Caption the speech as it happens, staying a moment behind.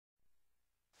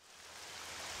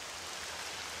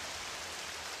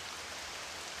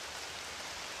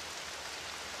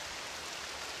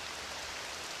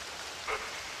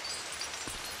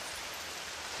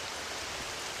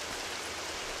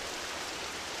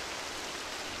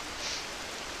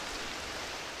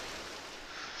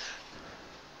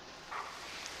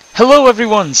Hello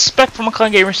everyone, Spec from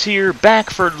ReclinedGamers here, back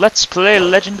for Let's Play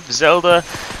Legend of Zelda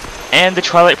and the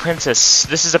Twilight Princess.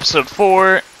 This is episode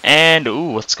 4, and ooh,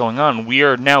 what's going on? We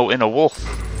are now in a wolf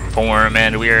form,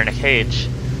 and we are in a cage.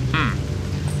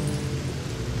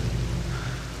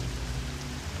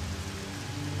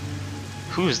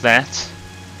 Who's that?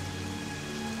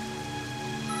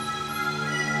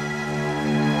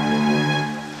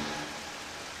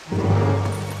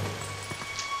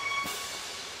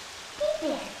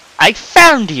 I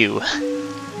found you!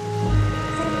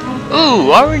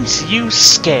 Ooh, aren't you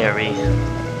scary?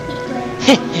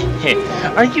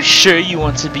 Are you sure you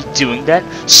want to be doing that,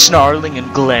 snarling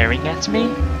and glaring at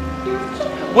me?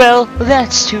 Well,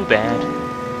 that's too bad.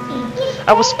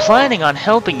 I was planning on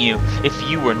helping you if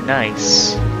you were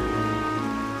nice.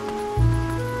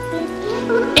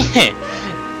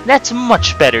 That's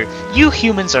much better. You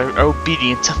humans are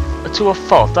obedient to a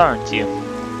fault, aren't you?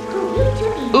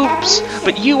 Oops,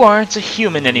 but you aren't a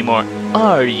human anymore,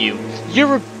 are you?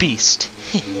 You're a beast.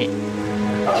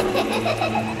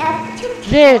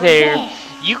 There.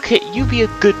 You be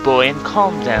a good boy and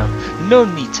calm down. No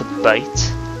need to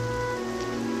bite.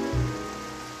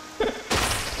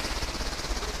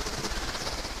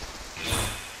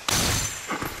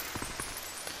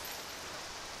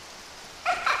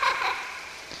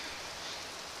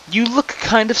 You look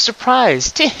kind of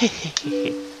surprised.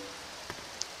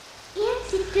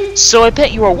 So I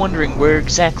bet you are wondering where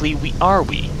exactly are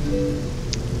we?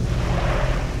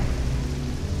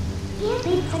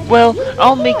 Well,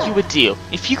 I'll make you a deal.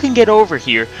 If you can get over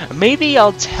here, maybe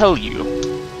I'll tell you.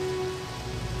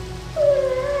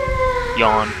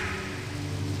 Yawn.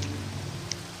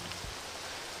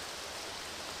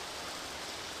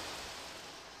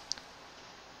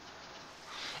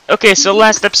 Okay, so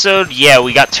last episode, yeah,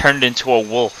 we got turned into a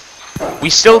wolf.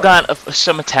 We still got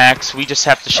some attacks. We just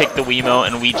have to shake the Wiimote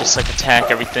and we just like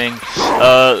attack everything.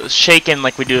 Shaking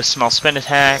like we do a small spin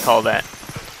attack, all that.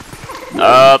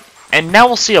 And now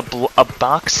we'll see a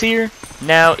box here.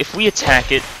 Now, if we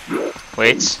attack it,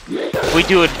 wait, if we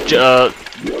do a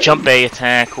jump A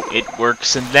attack, it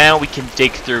works, and now we can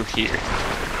dig through here.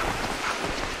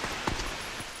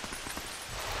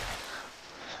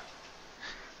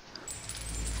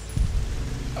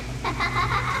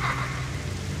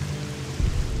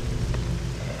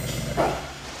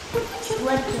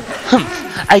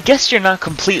 I guess you're not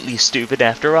completely stupid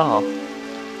after all.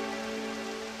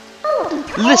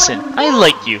 Listen, I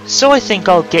like you, so I think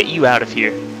I'll get you out of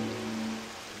here.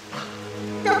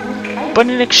 But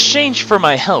in exchange for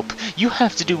my help, you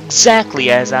have to do exactly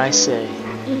as I say.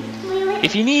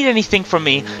 If you need anything from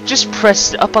me, just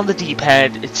press up on the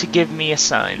D-pad to give me a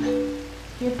sign.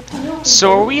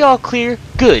 So are we all clear?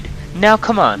 Good. Now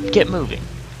come on, get moving.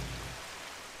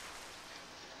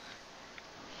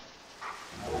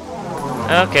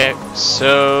 Okay,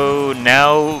 so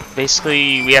now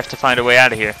basically we have to find a way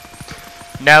out of here.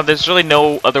 Now there's really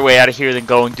no other way out of here than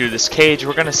going through this cage.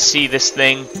 We're gonna see this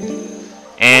thing,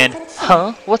 and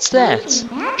huh? What's that?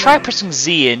 Try pressing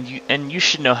Z and you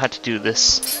should know how to do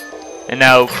this. And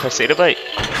now press A to bite.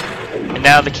 And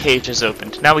now the cage is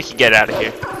opened. Now we can get out of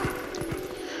here.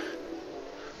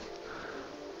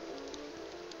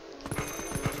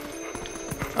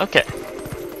 Okay.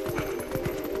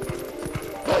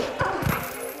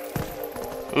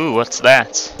 Ooh, what's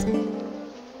that?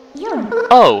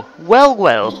 Oh, well.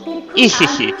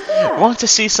 Want to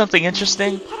see something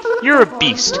interesting? You're a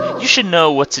beast. You should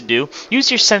know what to do. Use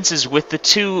your senses with the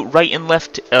two right and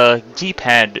left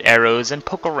D-pad arrows and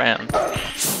poke around.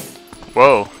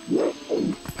 Whoa.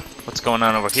 What's going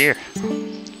on over here?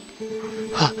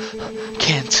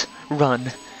 Can't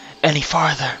run any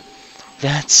farther.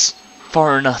 That's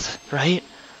far enough, right?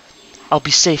 I'll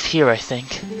be safe here, I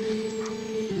think.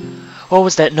 What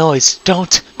was that noise?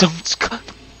 Don't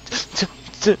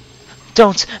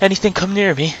anything come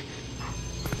near me.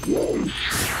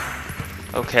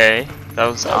 Okay, that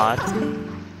was odd.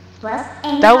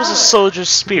 That was a soldier's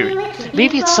spirit.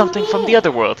 Maybe it's something from the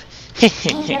other world.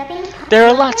 There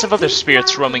are lots of other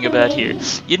spirits roaming about here.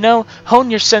 You know,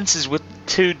 hone your senses with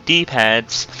 2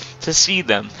 D-pads to see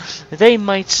them. They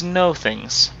might know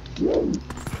things.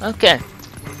 Okay.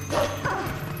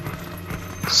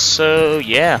 So,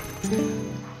 yeah.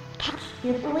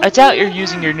 I doubt you're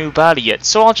using your new body yet,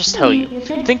 so I'll just tell you.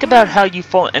 Think about how you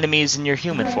fought enemies in your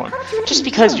human form. Just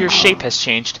because your shape has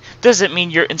changed, doesn't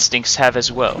mean your instincts have as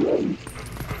well.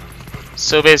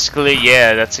 So basically,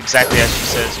 yeah, that's exactly as she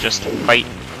says, just fight.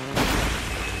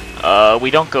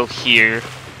 We don't go here.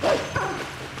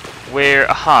 Where,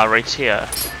 aha, right here.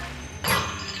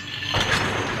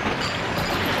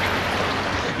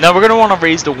 Now we're going to want to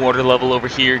raise the water level over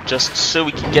here just so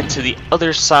we can get to the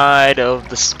other side of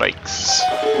the spikes.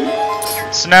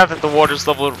 So now that the water's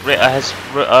level has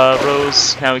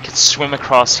rose, now we can swim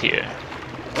across here.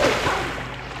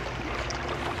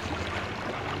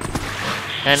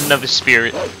 And another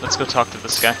spirit. Let's go talk to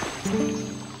this guy.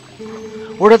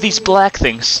 What are these black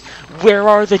things? Where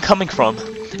are they coming from?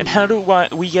 And how do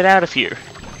we get out of here?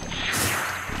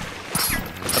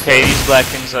 Okay, these black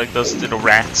things are like those little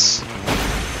rats.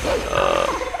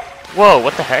 Whoa,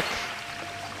 what the heck?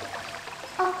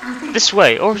 This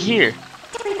way, over here.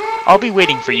 I'll be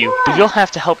waiting for you, but you'll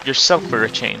have to help yourself for a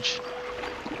change.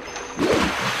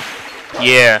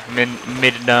 Yeah,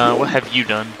 Midna, what have you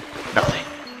done? Nothing.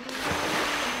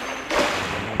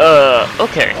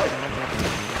 Okay.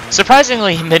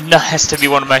 Surprisingly, Midna has to be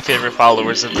one of my favorite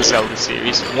followers of the Zelda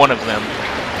series. One of them.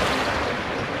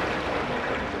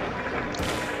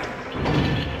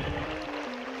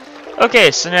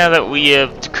 Okay, so now that we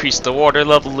have decreased the water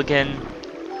level again,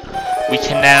 we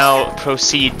can now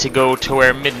proceed to go to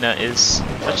where Midna is.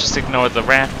 Let's just ignore the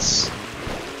rats.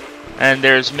 And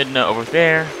there's Midna over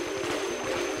there.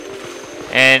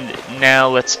 And now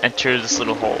let's enter this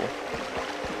little hole.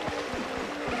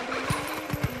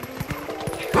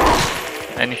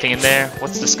 Anything in there?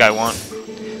 What's this guy want?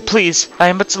 Please, I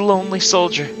am but a lonely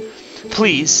soldier.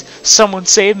 Please, someone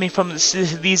save me from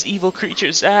these evil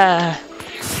creatures. Ah!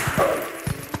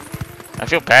 I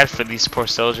feel bad for these poor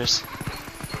soldiers.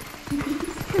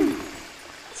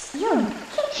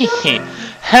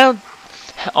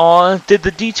 How did the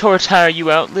detour tire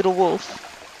you out, little wolf?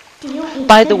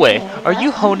 By the way, are you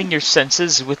honing your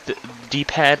senses with the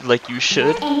D-pad like you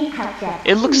should?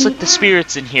 It looks like the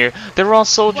spirits in here, they're all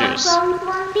soldiers.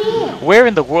 Where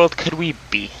in the world could we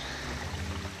be?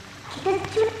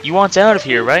 You want out of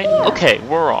here, right? Okay,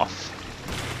 we're off.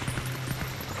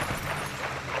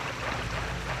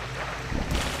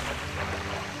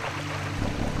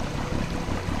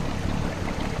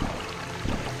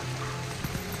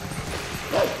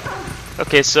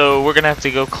 Okay, so we're gonna have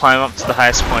to go climb up to the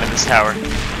highest point of this tower.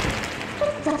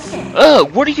 Oh,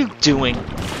 what are you doing?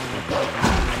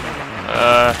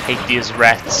 Hate these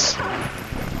rats.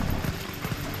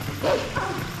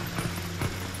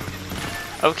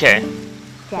 Okay.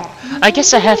 I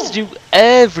guess I have to do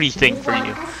everything for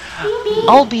you.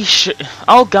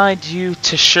 I'll guide you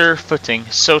to sure footing.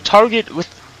 So target with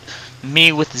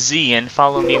me with Z and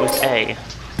follow me with A.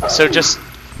 So just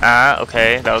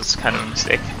okay, that was kind of a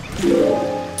mistake.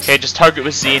 Okay, just target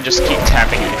with Z and just keep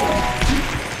tapping it.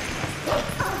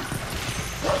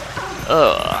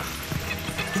 Ugh.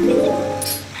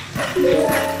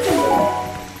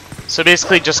 So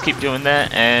basically just keep doing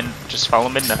that and just follow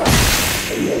Midna.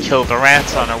 Kill the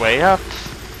rats on our way up.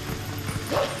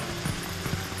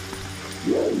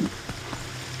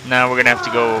 Now we're gonna have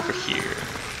to go over here.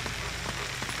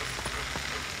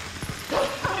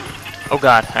 Oh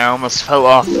god, I almost fell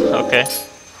off. Okay.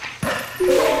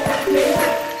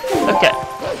 Okay.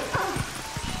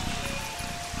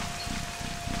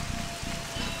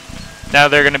 Now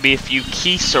there are going to be a few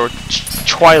keys, or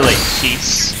Twilight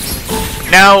keys.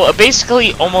 Now,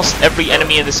 basically, almost every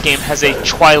enemy in this game has a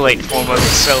Twilight form of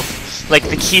itself. Like,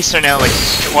 the keys are now, like,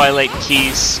 Twilight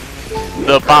keys.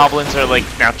 The boblins are, like,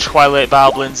 now Twilight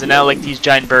boblins. And now, like, these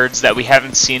giant birds that we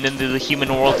haven't seen into the human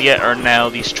world yet are now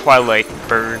these Twilight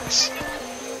birds.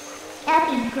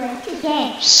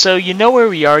 So, you know where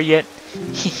we are yet?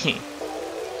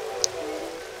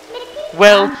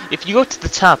 Well, if you go to the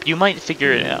top, you might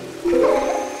figure it out.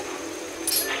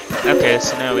 Okay,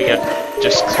 so now we got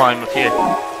just climb up here.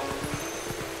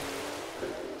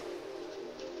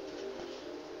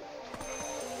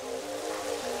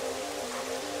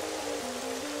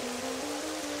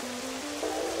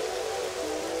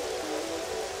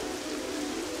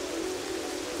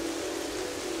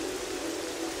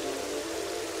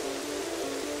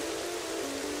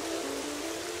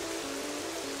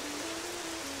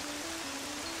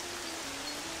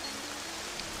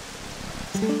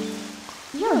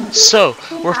 So,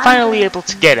 we're finally able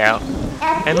to get out.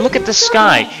 And look at the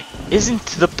sky! Isn't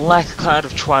the black cloud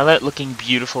of Twilight looking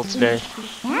beautiful today?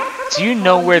 Do you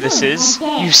know where this is?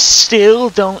 You still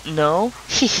don't know?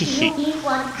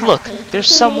 Look, there's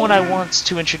someone I want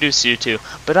to introduce you to,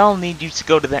 but I'll need you to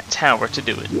go to that tower to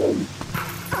do it.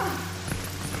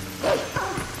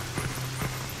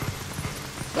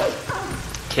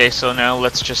 Okay, so now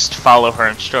let's just follow her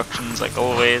instructions like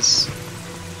always.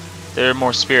 There are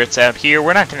more spirits out here.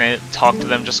 We're not going to talk to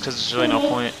them just because there's really no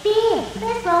point.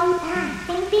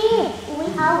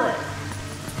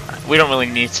 We don't really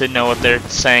need to know what they're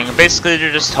saying. Basically,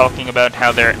 they're just talking about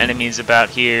how there are enemies about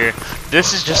here.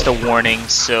 This is just a warning,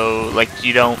 so like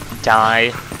you don't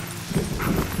die.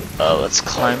 Let's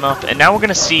climb up, and now we're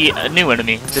gonna see a new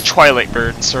enemy, the Twilight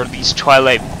birds, or these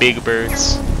Twilight big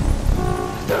birds.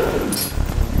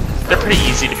 They're pretty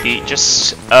easy to beat.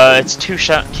 Just it's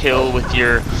 2-shot kill with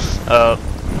your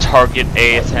target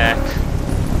A attack.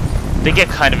 They get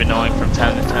kind of annoying from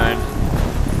time to time.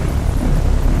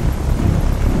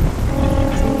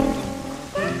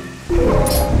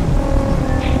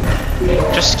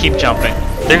 Just keep jumping.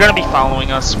 They're gonna be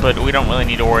following us, but we don't really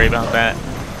need to worry about that.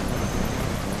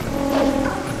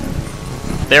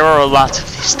 There are a lot of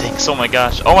these things. Oh my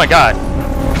gosh. Oh my god.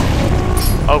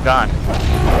 Oh god.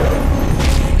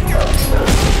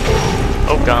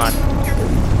 Oh god.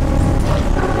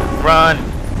 Run.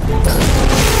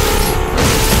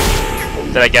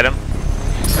 Did I get him?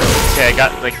 Okay, I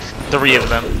got like 3 of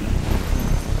them.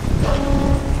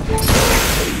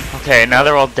 Okay, now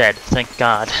they're all dead. Thank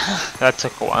god. That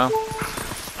took a while.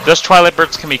 Those Twilight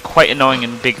birds can be quite annoying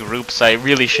in big groups. I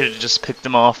really should have just picked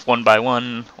them off 1 by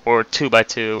 1 or 2 by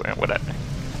 2 or whatever.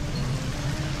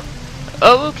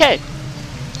 Oh, okay.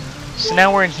 So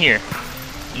now we're in here.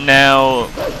 Now,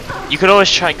 you could always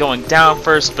try going down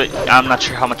first, but I'm not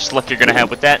sure how much luck you're gonna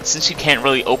have with that, since you can't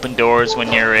really open doors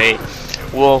when you're a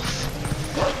wolf.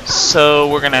 So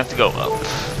we're gonna have to go up.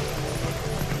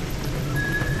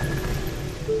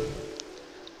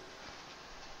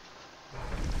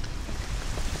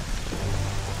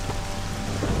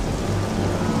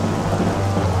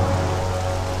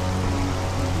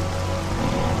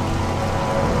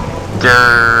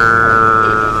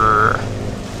 Grrr.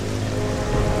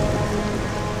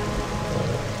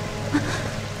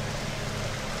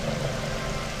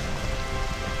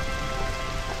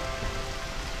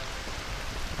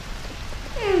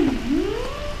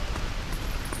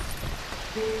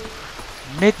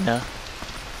 Midna.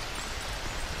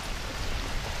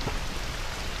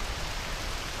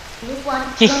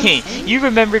 Hehe, you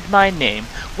remembered my name.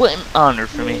 What an honor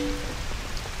for me.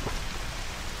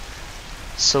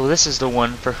 So this is the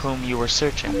one for whom you were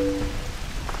searching.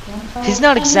 He's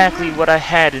not exactly what I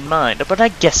had in mind, but I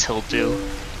guess he'll do.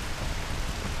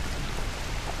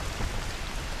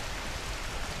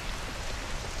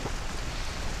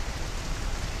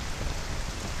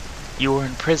 You were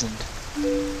imprisoned.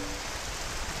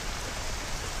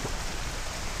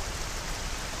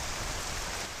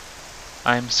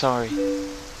 I'm sorry.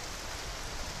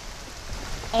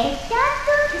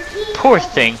 Poor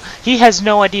thing. He has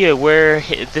no idea where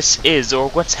this is or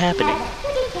what's happening.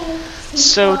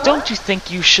 So don't you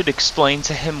think you should explain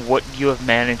to him what you have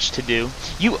managed to do?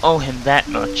 You owe him that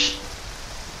much.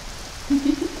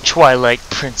 Twilight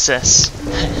Princess.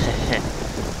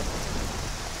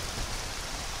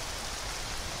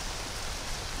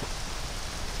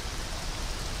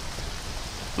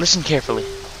 Listen carefully.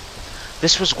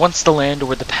 This was once the land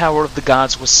where the power of the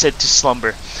gods was said to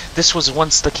slumber. This was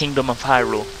once the kingdom of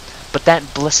Hyrule. But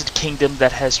that blessed kingdom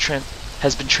that has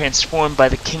been transformed by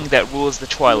the king that rules the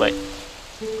Twilight.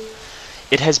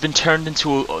 It has been turned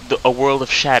into a world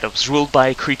of shadows, ruled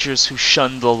by creatures who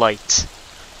shun the light.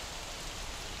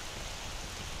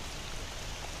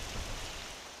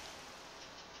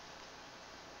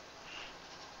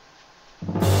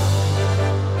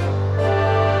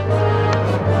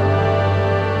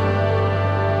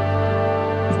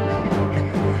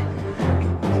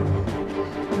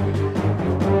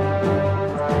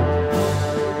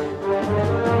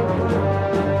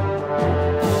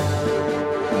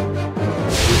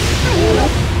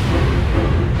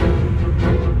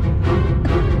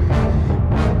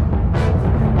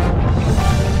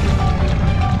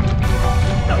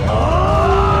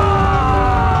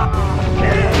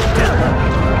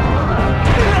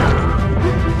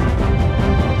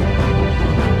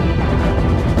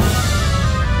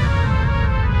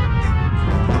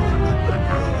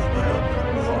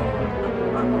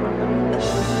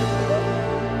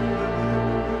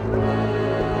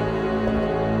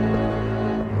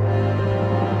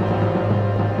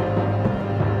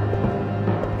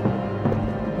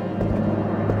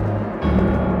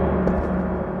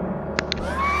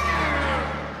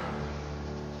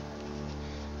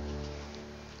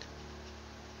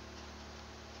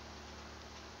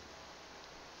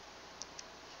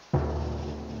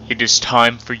 It is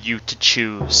time for you to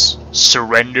choose.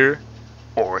 Surrender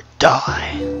or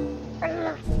die.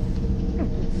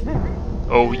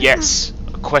 Oh yes,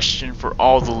 a question for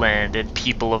all the land and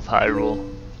people of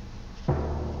Hyrule.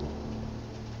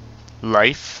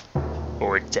 Life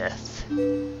or death?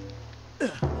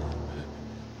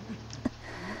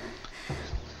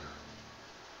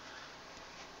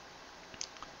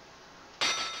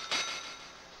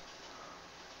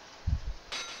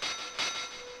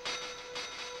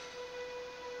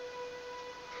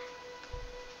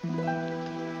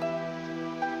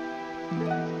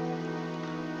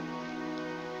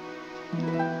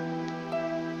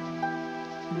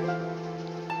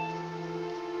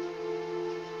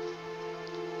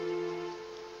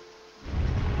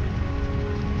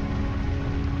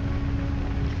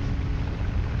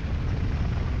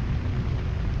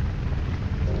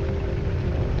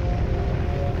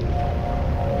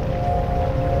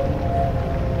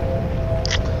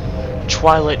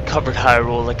 Twilight covered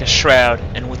Hyrule like a shroud,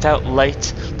 and without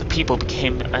light, the people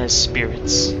became as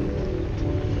spirits.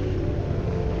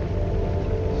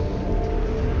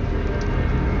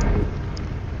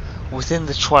 Within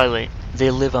the twilight,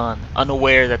 they live on,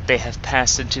 unaware that they have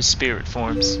passed into spirit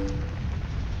forms.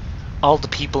 All the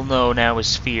people know now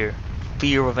is fear,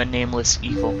 fear of a nameless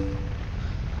evil.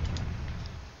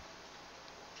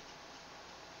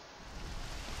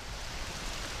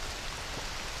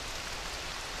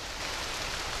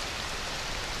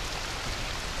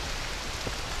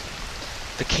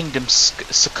 The kingdom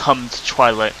succumbed to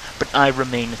Twilight, but I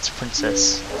remain its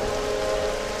princess.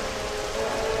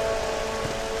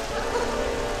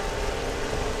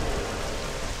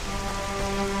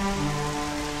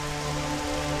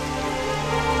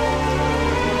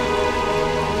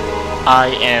 I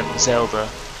am Zelda.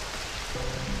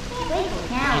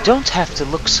 You don't have to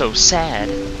look so sad.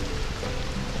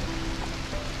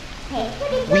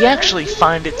 We actually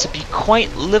find it to be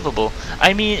quite livable.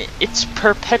 I mean, it's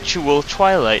perpetual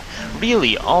twilight.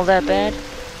 Really, all that bad?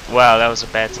 Wow, that was a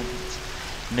bad sentence.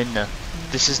 Midna,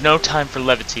 this is no time for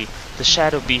levity. The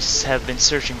shadow beasts have been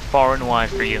searching far and wide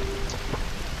for you.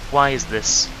 Why is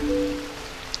this?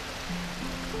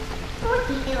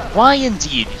 Why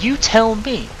indeed? You tell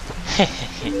me.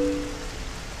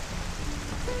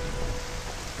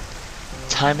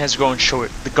 Time has grown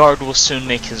short. The guard will soon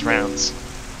make his rounds.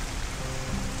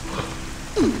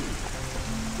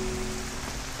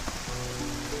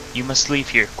 You must leave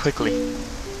here, quickly.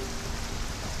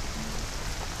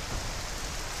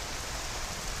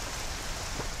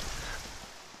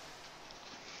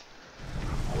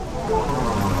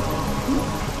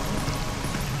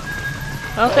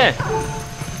 Okay.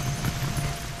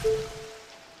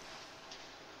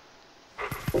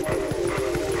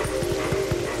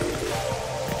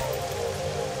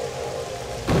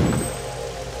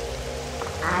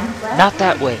 Not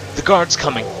that way. The guard's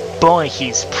coming. Boy,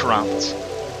 he's prompt.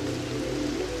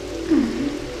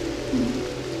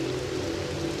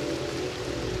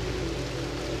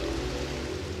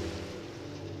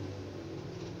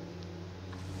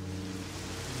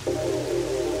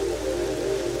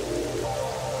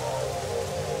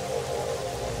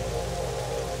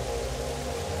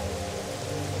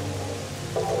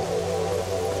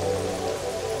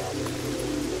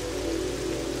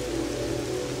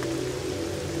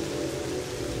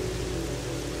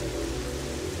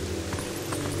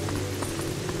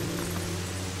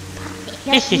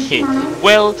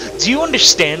 Well, do you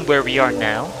understand where we are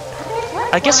now?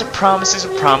 I guess a promise is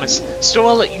a promise, so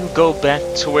I'll let you go back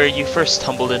to where you first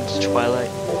tumbled into Twilight.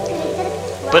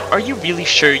 But are you really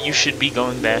sure you should be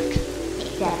going back?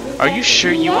 Are you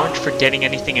sure you aren't forgetting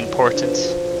anything important?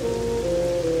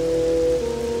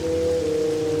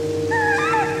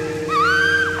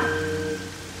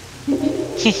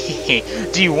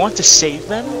 Do you want to save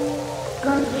them?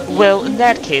 Well, in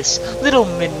that case, little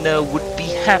Midna would be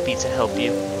happy to help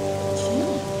you.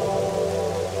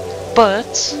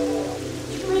 But,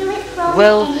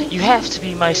 well, you have to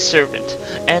be my servant,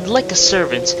 and like a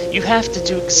servant, you have to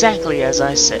do exactly as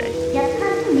I say.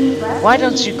 Why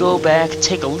don't you go back,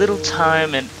 take a little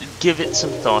time, and give it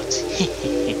some thought?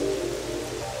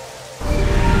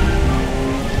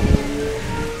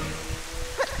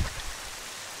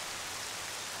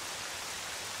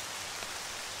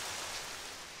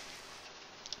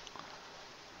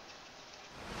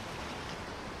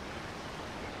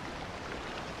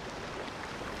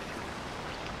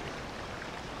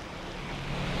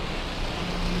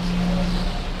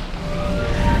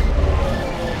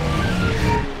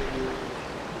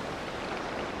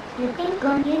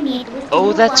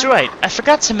 Oh, that's right. I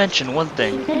forgot to mention one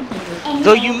thing.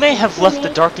 Though you may have left the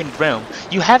darkened realm,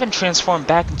 you haven't transformed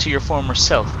back into your former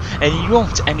self, and you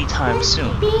won't anytime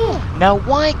soon. Now,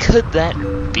 why could that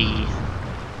be?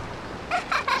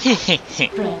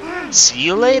 See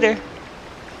you later.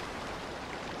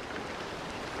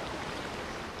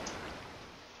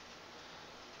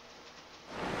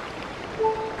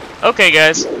 Okay,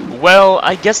 guys. Well,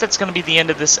 I guess that's gonna be the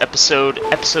end of this episode.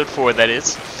 Episode 4, that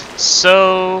is.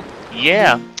 So,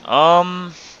 yeah.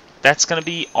 That's gonna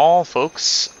be all,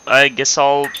 folks. I guess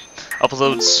I'll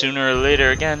upload sooner or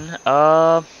later again.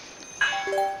 I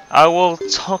will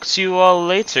talk to you all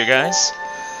later, guys.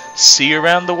 See you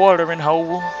around the water in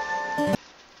HOWL.